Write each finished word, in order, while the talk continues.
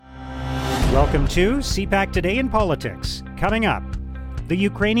Welcome to CPAC Today in Politics. Coming up, the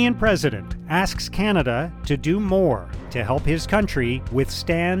Ukrainian president asks Canada to do more to help his country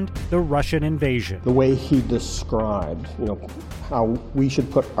withstand the Russian invasion. The way he described, how we should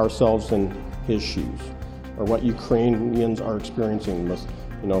put ourselves in his shoes, or what Ukrainians are experiencing with,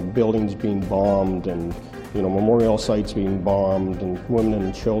 buildings being bombed and, memorial sites being bombed and women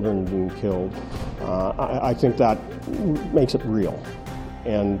and children being killed. I think that makes it real.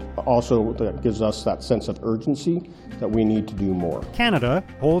 And also that gives us that sense of urgency that we need to do more. Canada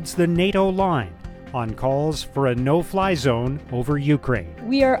holds the NATO line on calls for a no-fly zone over Ukraine.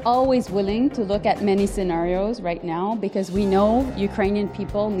 We are always willing to look at many scenarios right now because we know Ukrainian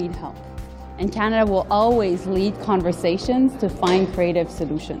people need help. And Canada will always lead conversations to find creative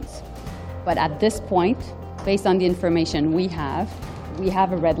solutions. But at this point, based on the information we have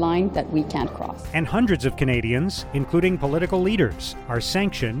a red line that we can't cross. And hundreds of Canadians, including political leaders, are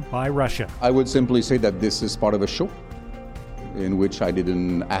sanctioned by Russia. I would simply say that this is part of a show in which I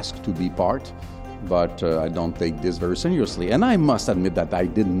didn't ask to be part, but I don't take this very seriously. And I must admit that I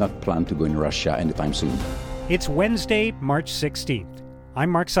did not plan to go in Russia anytime soon. It's Wednesday, March 16th.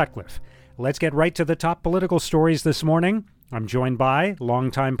 I'm Mark Sutcliffe. Let's get right to the top political stories this morning. I'm joined by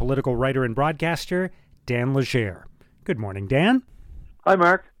longtime political writer and broadcaster, Dan Legere. Good morning, Dan. Hi,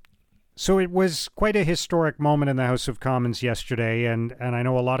 Mark. So it was quite a historic moment in the House of Commons yesterday, and I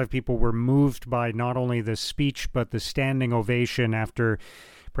know a lot of people were moved by not only the speech, but the standing ovation after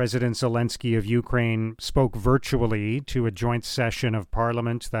President Zelensky of Ukraine spoke virtually to a joint session of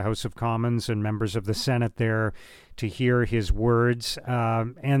Parliament, the House of Commons, and members of the Senate there to hear his words.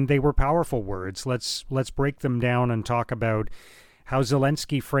 And they were powerful words. Let's break them down and talk about how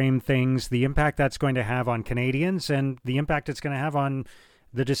Zelensky framed things, the impact that's going to have on Canadians, and the impact it's going to have on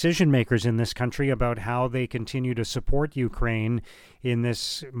the decision makers in this country about how they continue to support Ukraine in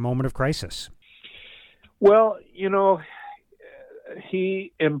this moment of crisis. Well,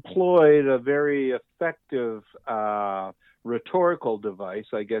 he employed a very effective rhetorical device,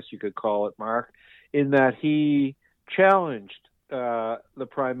 I guess you could call it, Mark, in that he challenged the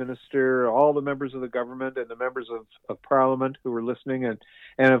Prime Minister, all the members of the government, and the members of Parliament who were listening.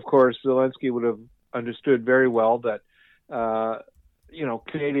 And of course, Zelensky would have understood very well that,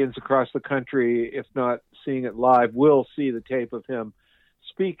 Canadians across the country, if not seeing it live, will see the tape of him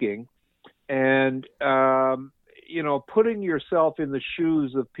speaking. And, putting yourself in the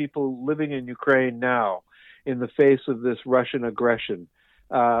shoes of people living in Ukraine now in the face of this Russian aggression,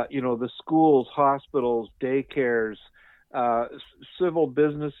 the schools, hospitals, daycares, civil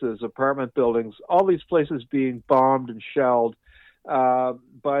businesses, apartment buildings, all these places being bombed and shelled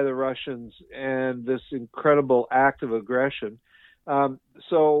by the Russians, and this incredible act of aggression.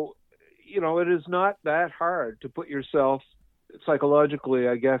 It is not that hard to put yourself psychologically,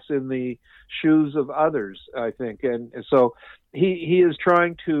 I guess, in the shoes of others, I think. And so he is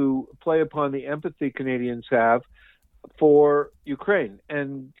trying to play upon the empathy Canadians have for Ukraine.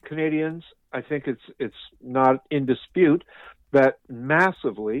 And Canadians, I think it's not in dispute that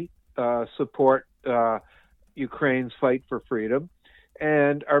massively support Ukraine's fight for freedom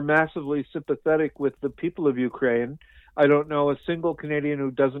and are massively sympathetic with the people of Ukraine. I don't know a single Canadian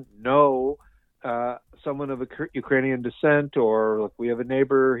who doesn't know someone of Ukrainian descent, or like we have a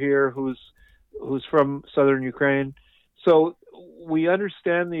neighbor here who's from southern Ukraine. So we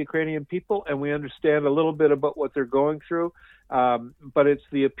understand the Ukrainian people, and we understand a little bit about what they're going through. But it's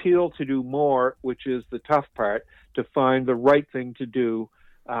the appeal to do more, which is the tough part, to find the right thing to do,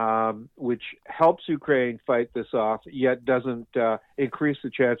 which helps Ukraine fight this off, yet doesn't increase the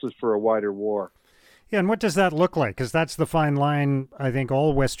chances for a wider war. Yeah, and what does that look like? Because that's the fine line I think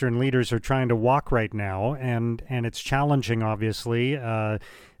all Western leaders are trying to walk right now, and it's challenging, obviously.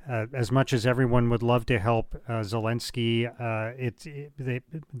 As much as everyone would love to help Zelensky, they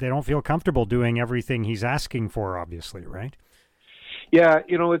don't feel comfortable doing everything he's asking for, obviously, right? Yeah,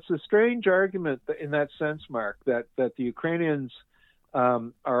 it's a strange argument in that sense, Mark, that the Ukrainians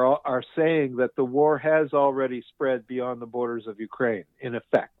are saying that the war has already spread beyond the borders of Ukraine, in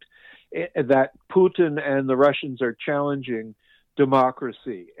effect. That Putin and the Russians are challenging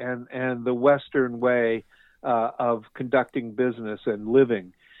democracy and the Western way of conducting business and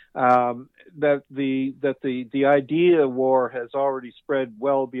living. That the idea of war has already spread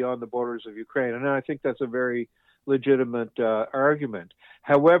well beyond the borders of Ukraine, and I think that's a very legitimate argument.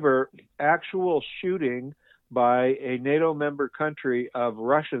 However, actual shooting by a NATO member country of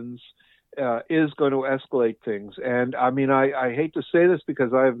Russians is going to escalate things. And I mean, I hate to say this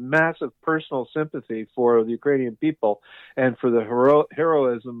because I have massive personal sympathy for the Ukrainian people and for the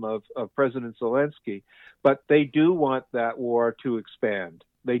heroism of President Zelensky, but they do want that war to expand.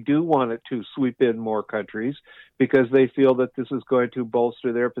 They do want it to sweep in more countries because they feel that this is going to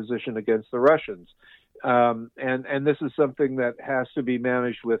bolster their position against the Russians. And this is something that has to be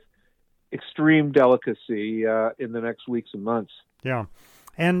managed with extreme delicacy in the next weeks and months. Yeah.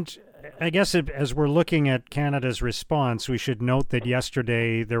 And I guess as we're looking at Canada's response, we should note that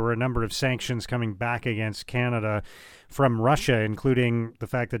yesterday there were a number of sanctions coming back against Canada from Russia, including the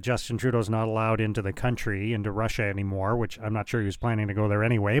fact that Justin Trudeau's not allowed into the country, into Russia anymore, which I'm not sure he was planning to go there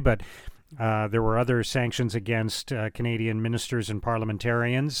anyway, but there were other sanctions against Canadian ministers and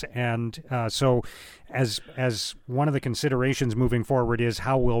parliamentarians. And so as one of the considerations moving forward is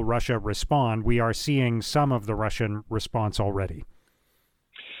how will Russia respond, we are seeing some of the Russian response already.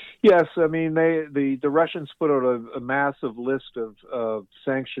 Yes, I mean, the Russians put out a massive list of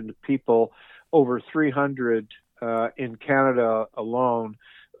sanctioned people, over 300 in Canada alone,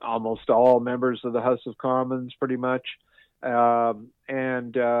 almost all members of the House of Commons, pretty much,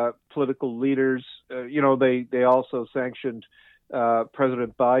 and political leaders. They also sanctioned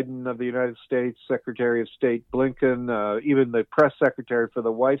President Biden of the United States, Secretary of State Blinken, even the press secretary for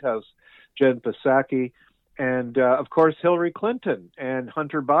the White House, Jen Psaki. And, of course, Hillary Clinton and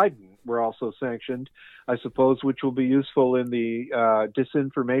Hunter Biden were also sanctioned, I suppose, which will be useful in the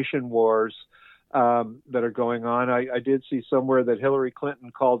disinformation wars that are going on. I did see somewhere that Hillary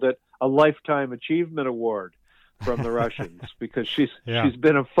Clinton called it a Lifetime Achievement Award from the Russians because she's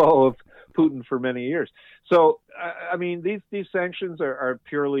been a foe of Putin for many years. So, I mean, these sanctions are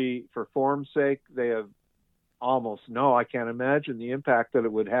purely for form's sake. They have I can't imagine the impact that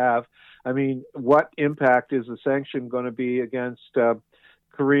it would have. I mean, what impact is the sanction going to be against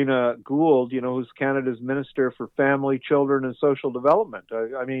Karina Gould, who's Canada's Minister for Family, Children, and Social Development?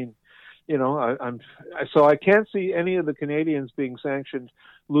 I mean, so I can't see any of the Canadians being sanctioned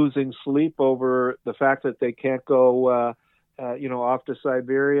losing sleep over the fact that they can't go, off to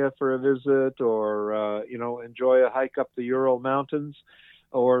Siberia for a visit or, enjoy a hike up the Ural Mountains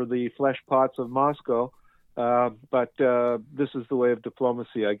or the flesh pots of Moscow. But this is the way of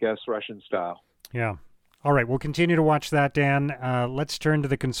diplomacy, I guess, Russian style. Yeah. All right. We'll continue to watch that, Dan. Let's turn to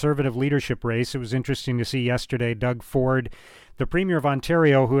the Conservative leadership race. It was interesting to see yesterday Doug Ford, the Premier of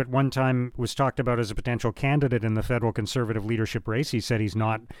Ontario, who at one time was talked about as a potential candidate in the federal Conservative leadership race. He said he's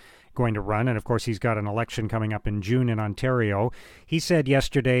not going to run. And, of course, he's got an election coming up in June in Ontario. He said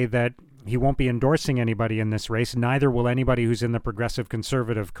yesterday that he won't be endorsing anybody in this race. Neither will anybody who's in the Progressive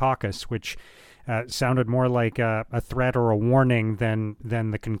Conservative caucus, which sounded more like a threat or a warning than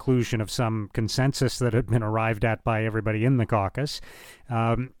the conclusion of some consensus that had been arrived at by everybody in the caucus.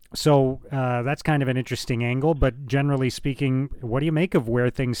 So that's kind of an interesting angle. But generally speaking, what do you make of where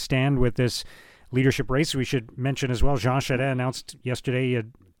things stand with this leadership race? We should mention as well, Jean Charest announced yesterday he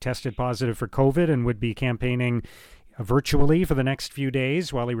had tested positive for COVID and would be campaigning virtually for the next few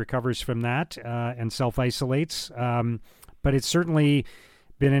days while he recovers from that and self-isolates. But it's certainly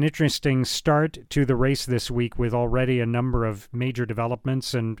been an interesting start to the race this week with already a number of major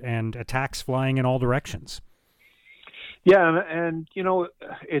developments and attacks flying in all directions. Yeah, and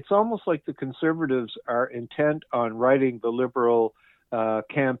it's almost like the Conservatives are intent on writing the Liberal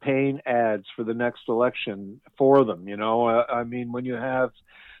campaign ads for the next election for them. I mean, when you have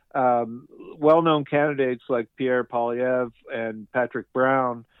well-known candidates like Pierre Poilievre and Patrick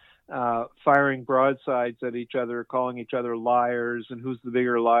Brown firing broadsides at each other, calling each other liars, and who's the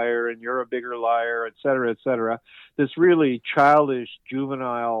bigger liar, and you're a bigger liar, et cetera, et cetera. This really childish,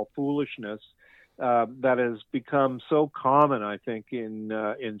 juvenile foolishness that has become so common, I think,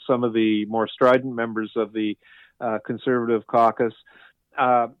 in some of the more strident members of the Conservative caucus.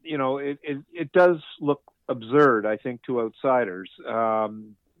 It does look absurd, I think, to outsiders.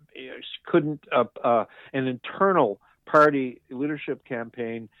 Couldn't an internal party leadership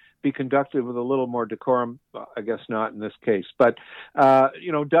campaign be conducted with a little more decorum? I guess not in this case. But,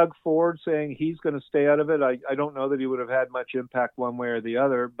 Doug Ford saying he's going to stay out of it, I don't know that he would have had much impact one way or the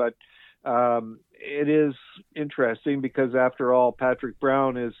other. But it is interesting because, after all, Patrick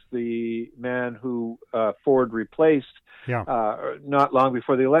Brown is the man who Ford replaced not long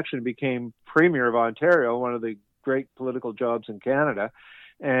before the election, became Premier of Ontario, one of the great political jobs in Canada.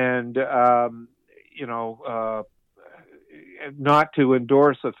 And, not to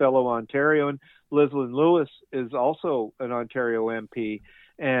endorse a fellow Ontarian, Lislyn Lewis is also an Ontario MP,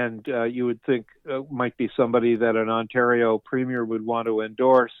 and you would think might be somebody that an Ontario Premier would want to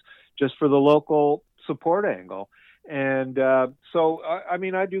endorse just for the local support angle. And so, I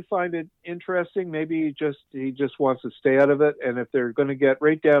do find it interesting. Maybe he just wants to stay out of it. And if they're going to get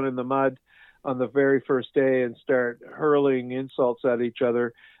right down in the mud on the very first day and start hurling insults at each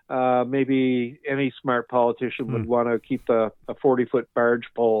other, maybe any smart politician would want to keep a 40-foot barge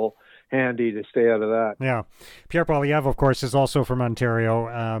pole handy to stay out of that. Yeah. Pierre Poilievre, of course, is also from Ontario.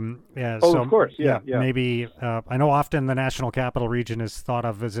 Of course. Yeah. Maybe, I know often the National Capital Region is thought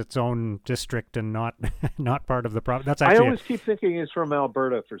of as its own district and not part of the province. That's actually I always keep thinking he's from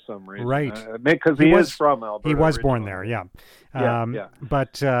Alberta for some reason. Right. Because he is from Alberta. He was originally. born there, yeah.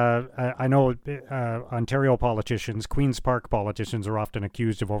 But I know Ontario politicians, Queen's Park politicians, are often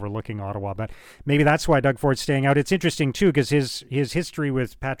accused of overlooking Ottawa, but maybe that's why Doug Ford's staying out. It's interesting, too, because his history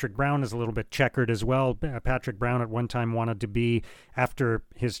with Patrick Brown is a little bit checkered as well. Patrick Brown at one time wanted to be, after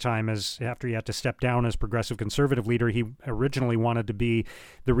he had to step down as Progressive Conservative leader, he originally wanted to be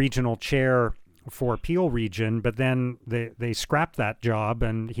the regional chair for Peel region, but then they scrapped that job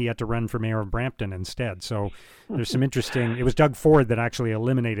and he had to run for mayor of Brampton instead. So there's some interesting, it was Doug Ford that actually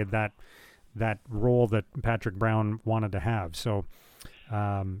eliminated that role that Patrick Brown wanted to have. So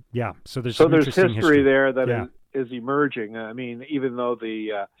so there's history there that is emerging. I mean, even though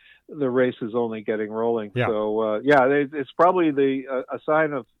the race is only getting rolling. Yeah. So it's probably a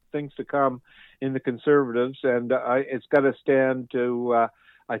sign of things to come in the Conservatives, and it's got to stand to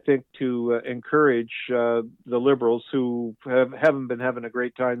I think to encourage the Liberals who haven't been having a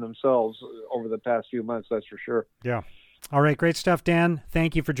great time themselves over the past few months. That's for sure. Yeah. All right. Great stuff, Dan.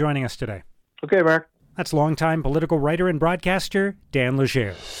 Thank you for joining us today. Okay, Mark. That's longtime political writer and broadcaster Dan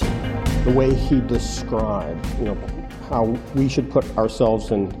Leger. The way he described, how we should put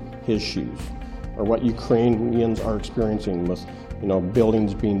ourselves in his shoes, or what Ukrainians are experiencing with,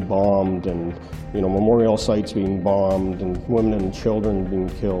 buildings being bombed and, memorial sites being bombed and women and children being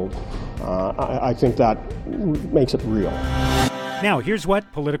killed. I think that makes it real. Now, here's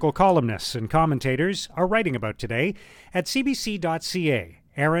what political columnists and commentators are writing about today. At CBC.ca,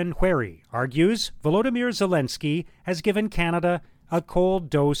 Aaron Wherry argues Volodymyr Zelensky has given Canada a cold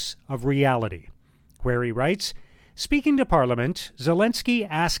dose of reality. Wherry writes, speaking to Parliament, Zelensky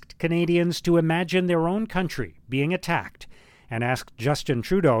asked Canadians to imagine their own country being attacked and asked Justin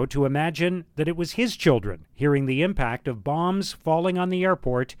Trudeau to imagine that it was his children hearing the impact of bombs falling on the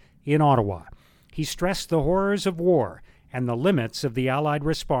airport in Ottawa. He stressed the horrors of war and the limits of the Allied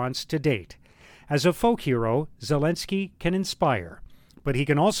response to date. As a folk hero, Zelensky can inspire, but he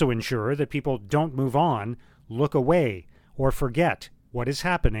can also ensure that people don't move on, look away, or forget what is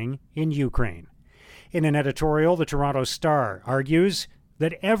happening in Ukraine. In an editorial, the Toronto Star argues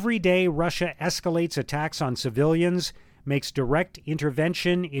that every day Russia escalates attacks on civilians makes direct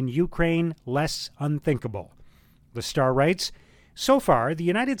intervention in Ukraine less unthinkable. The Star writes, so far, the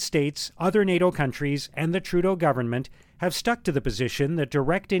United States, other NATO countries, and the Trudeau government have stuck to the position that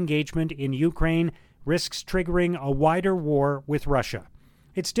direct engagement in Ukraine risks triggering a wider war with Russia.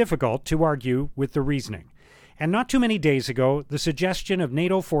 It's difficult to argue with the reasoning. And not too many days ago, the suggestion of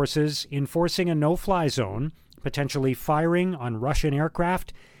NATO forces enforcing a no-fly zone, potentially firing on Russian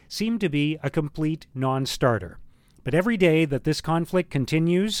aircraft, seemed to be a complete non-starter. But every day that this conflict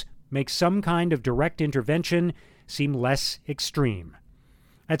continues makes some kind of direct intervention seem less extreme.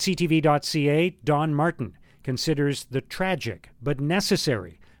 At CTV.ca, Don Martin considers the tragic but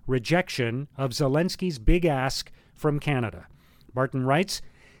necessary rejection of Zelensky's big ask from Canada. Martin writes,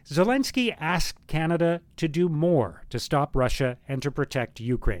 Zelensky asked Canada to do more to stop Russia and to protect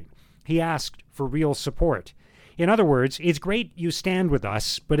Ukraine. He asked for real support. In other words, it's great you stand with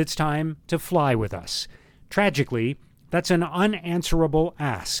us, but it's time to fly with us. Tragically, that's an unanswerable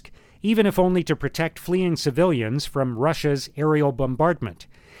ask, even if only to protect fleeing civilians from Russia's aerial bombardment.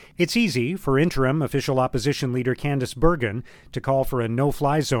 It's easy for interim official opposition leader Candice Bergen to call for a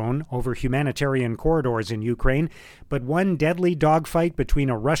no-fly zone over humanitarian corridors in Ukraine, but one deadly dogfight between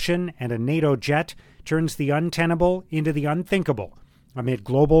a Russian and a NATO jet turns the untenable into the unthinkable amid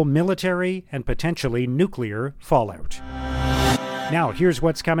global military and potentially nuclear fallout. Now, here's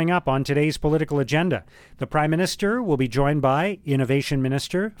what's coming up on today's political agenda. The Prime Minister will be joined by Innovation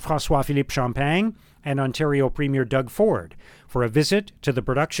Minister François-Philippe Champagne and Ontario Premier Doug Ford for a visit to the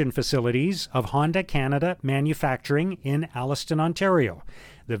production facilities of Honda Canada Manufacturing in Alliston, Ontario.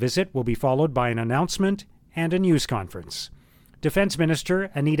 The visit will be followed by an announcement and a news conference. Defense Minister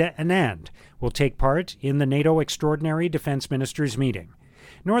Anita Anand will take part in the NATO Extraordinary Defense Ministers meeting.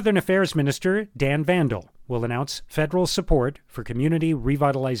 Northern Affairs Minister Dan Vandal will announce federal support for community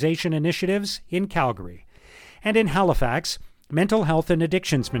revitalization initiatives in Calgary. And in Halifax, Mental Health and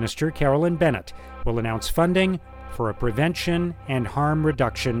Addictions Minister Carolyn Bennett will announce funding for a prevention and harm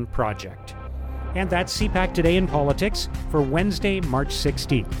reduction project. And that's CPAC Today in Politics for Wednesday, March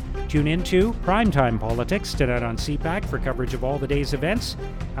 16th. Tune in to Primetime Politics tonight on CPAC for coverage of all the day's events.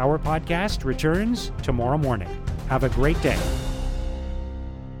 Our podcast returns tomorrow morning. Have a great day.